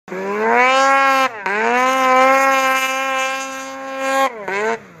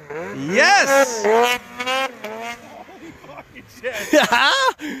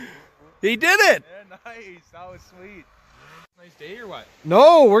He did it! Yeah, nice. That was sweet. Nice day or what?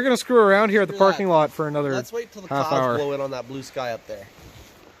 No, we're gonna screw around here at the parking lot for another Let's wait till the half clouds hour. blow in on that blue sky up there.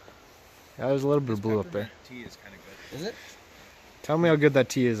 Yeah, there's a little bit of blue up there. Tea is kind of good. Is it? Tell me how good that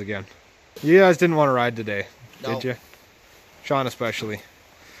tea is again. You guys didn't want to ride today, No. did you? Sean especially.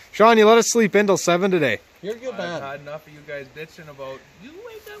 Sean, you let us sleep in till 7 today. You're good, man. I've had enough of you guys bitching about, you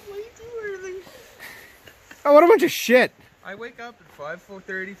wake up way too early. Oh, what a bunch of shit. I wake up at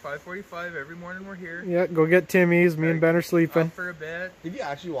 5:30, 5:45 every morning we're here. Yeah, go get Timmy's. Me and Ben are sleeping. Up for a bit. Did you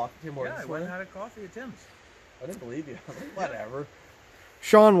actually walk to Tim Hortons? Yeah, I went and had a coffee at Tim's. I didn't believe you. Whatever.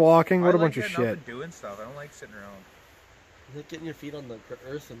 Sean walking. What I a bunch like of getting up shit. and doing stuff. I don't like sitting around. Is it getting your feet on the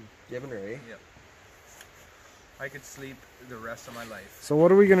earth and giving her, eh? Yep. I could sleep the rest of my life. So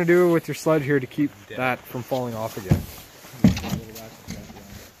what are we gonna do with your sled here to keep that from falling off again?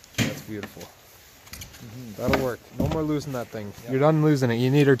 That's beautiful. That'll work. No more losing that thing. Yep. You're done losing it. You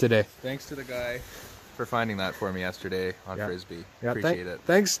need her today. Thanks to the guy for finding that for me yesterday on Frisbee. Yeah, appreciate it.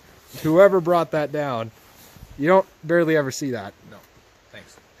 Thanks to whoever brought that down. You don't barely ever see that. No,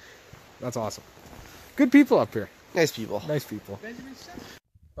 thanks. That's awesome. Good people up here. Nice people. Nice people.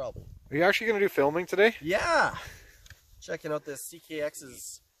 Probably. Are you actually gonna do filming today? Yeah. Checking out this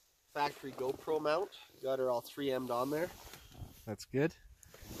CKX's factory GoPro mount. Got her all 3M'd on there. That's good.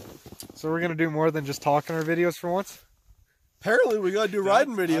 So we're gonna do more than just talking our videos for once? Apparently we gotta do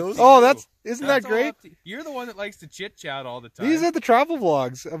riding videos. Oh, isn't that great? You're the one that likes to chit chat all the time. These are the travel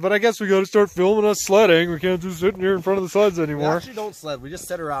vlogs, but I guess we gotta start filming us sledding. We can't just sitting here in front of the sleds We anymore. actually don't sled. We just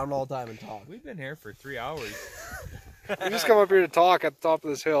sit around all the time and talk. We've been here for 3 hours. We just come up here to talk at the top of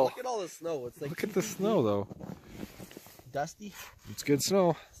this hill. Look at all the snow. It's like Look at the snow though. dusty. It's good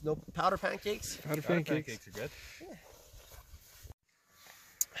snow. Snow powder pancakes. Powder pancakes. are good. Yeah.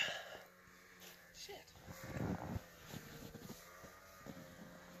 Shit.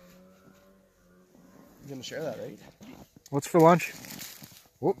 You're gonna share that, right? What's for lunch?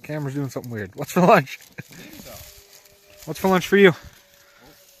 Oh, camera's doing something weird. What's for lunch? What's for lunch for you?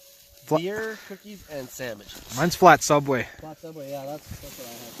 Beer, cookies, and sandwiches. Mine's flat Subway. Flat Subway, yeah, that's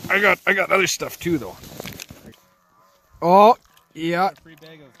what I had. I got other stuff too though. Oh, yeah. Free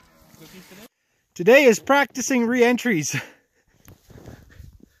bag of cookies today? Today is practicing re-entries.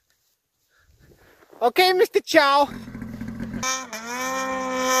 Okay, Mr. Chow.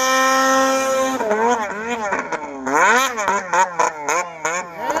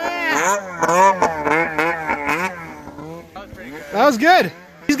 That was good.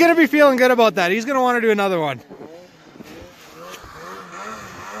 He's gonna be feeling good about that. He's gonna want to do another one.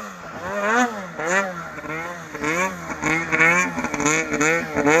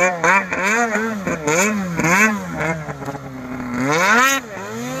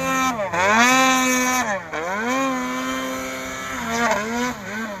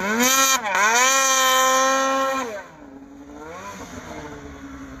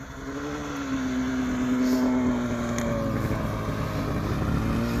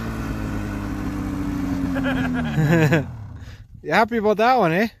 You happy about that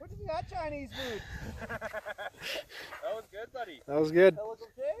one, eh? What is that Chinese food? That was good, buddy. That was good. That was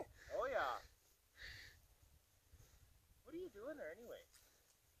okay? Oh, yeah. What are you doing there anyway?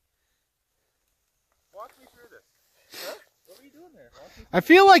 Walk me through this. Huh? What are you doing there? Walk me through I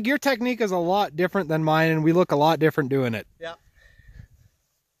feel like your technique is a lot different than mine, and we look a lot different doing it. Yeah.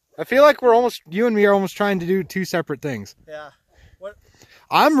 I feel like you and me are almost trying to do two separate things. Yeah. What?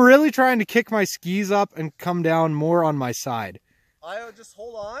 I'm really trying to kick my skis up and come down more on my side. I would just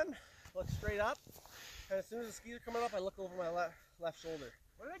hold on, look straight up, and as soon as the skis are coming up, I look over my left shoulder.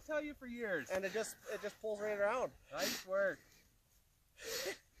 What did I tell you for years? And it just pulls right around. Nice work.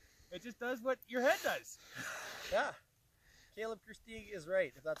 It just does what your head does. Yeah. Caleb Christie is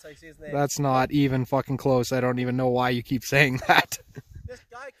right, if that's how you say his name. That's not even fucking close. I don't even know why you keep saying that. This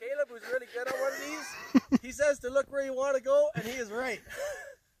guy, Caleb, who's really good at one of these, he says to look where you want to go, and he is right.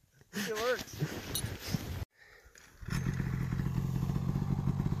 It works.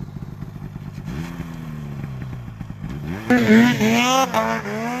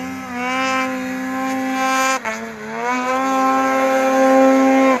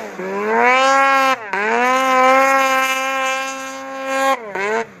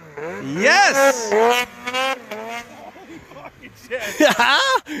 Yes!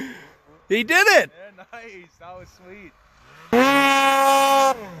 He did it! Yeah, nice. That was sweet.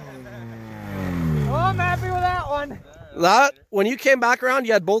 Oh, I'm happy with that one. That, when you came back around,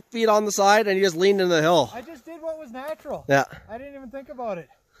 you had both feet on the side, and you just leaned into the hill. I just did what was natural. Yeah. I didn't even think about it.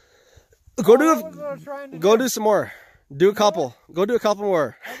 Go do do some more. Do a couple. Go do a couple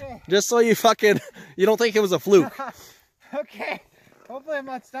more. Okay. Just so you don't think it was a fluke. Okay. Hopefully I'm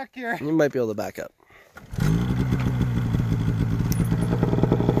not stuck here. You might be able to back up.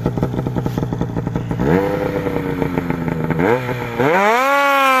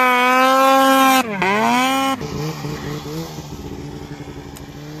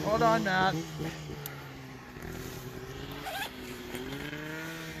 Hold on, Matt.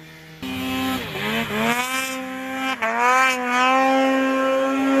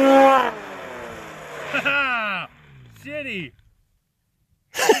 Shitty.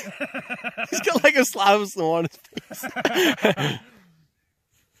 He's got like a slab of snow on his face.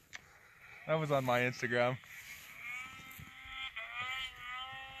 That was on my Instagram.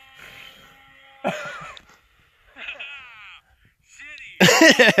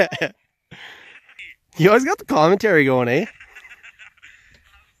 You always got the commentary going, eh?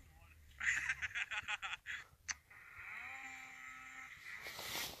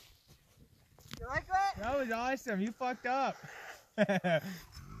 You like that? That was awesome. You fucked up.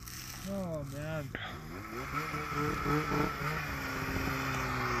 Oh, man.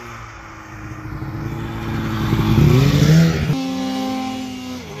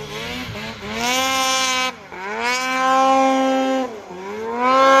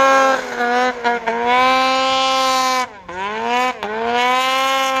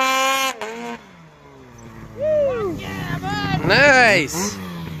 Nice!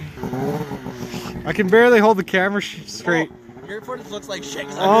 I can barely hold the camera straight. Oh, your footage looks like shit.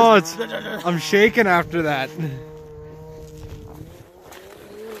 Oh, I'm shaking after that.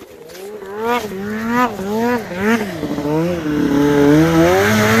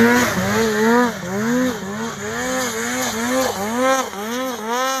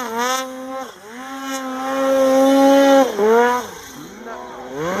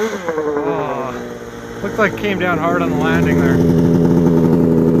 Oh, looked like it came down hard on the landing there.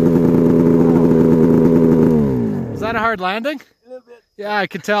 Was that a hard landing? A little bit. Yeah, I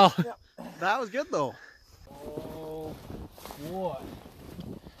could tell. Yeah. That was good though. Oh, what?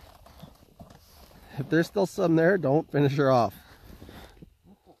 If there's still some there, don't finish her off.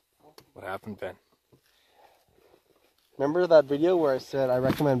 What happened, Ben? Remember that video where I said I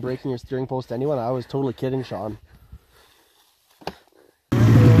recommend breaking your steering post to anyone? I was totally kidding, Sean.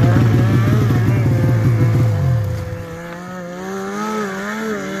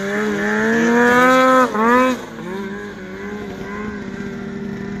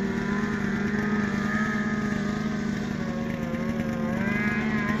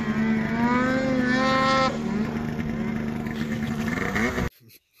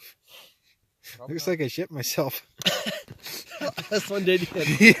 Looks like I shit myself. This one did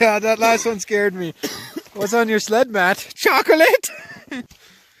hit. Yeah, that last one scared me. What's on your sled, Matt? Chocolate!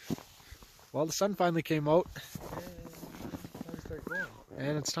 Well, the sun finally came out.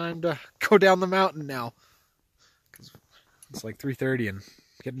 And it's time to go down the mountain now. Cause it's like 3:30 and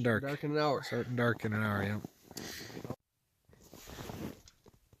getting dark. Dark in an hour. Starting dark in an hour, yeah.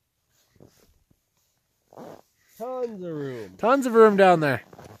 Tons of room. Tons of room down there.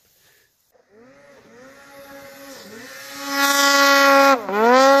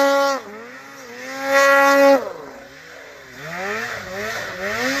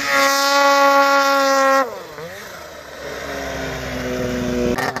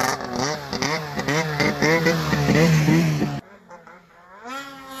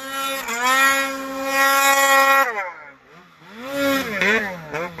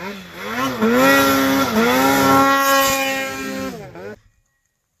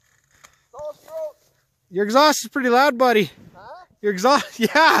 Your exhaust is pretty loud, buddy. Huh? Your exhaust,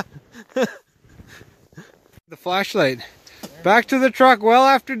 yeah. The flashlight. Back to the truck well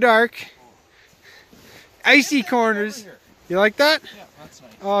after dark. Icy corners. You like that? Yeah, that's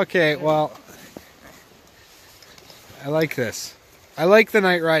nice. Okay, well, I like this. I like the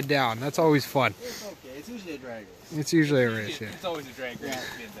night ride down. That's always fun. It's okay. It's usually a drag race. It's usually a race, yeah. It's always a drag race.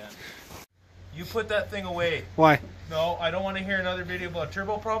 You put that thing away. Why? No, I don't want to hear another video about a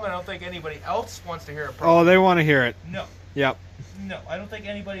turbo problem. I don't think anybody else wants to hear a Oh, problem. they want to hear it. No. Yep. No, I don't think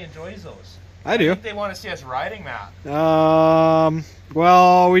anybody enjoys those. I do. think they want to see us riding that.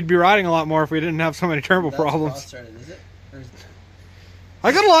 Well, we'd be riding a lot more if we didn't have so many turbo problems. Started, is it?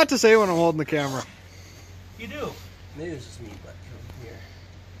 I got a lot to say when I'm holding the camera. You do. Maybe it's just me, but here.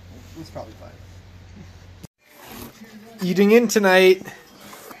 It's probably fine. Eating in tonight.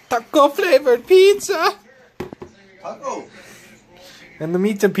 Taco flavored pizza. Taco. And the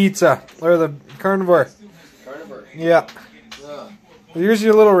Mita pizza. Or the carnivore. Carnivore. Yeah. Here's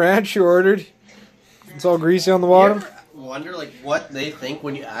your little ranch you ordered. It's all greasy on the bottom. You ever wonder like what they think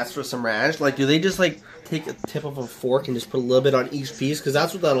when you ask for some ranch? Like, do they just like take a tip of a fork and just put a little bit on each piece? Because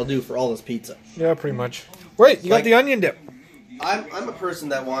that's what that'll do for all this pizza. Yeah, pretty much. Wait, you got Like- the onion dip. I'm a person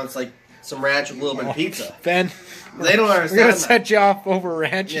that wants like some ranch with a little bit of pizza. Ben, They don't we're understand gonna that. set you off over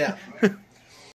ranch. Yeah.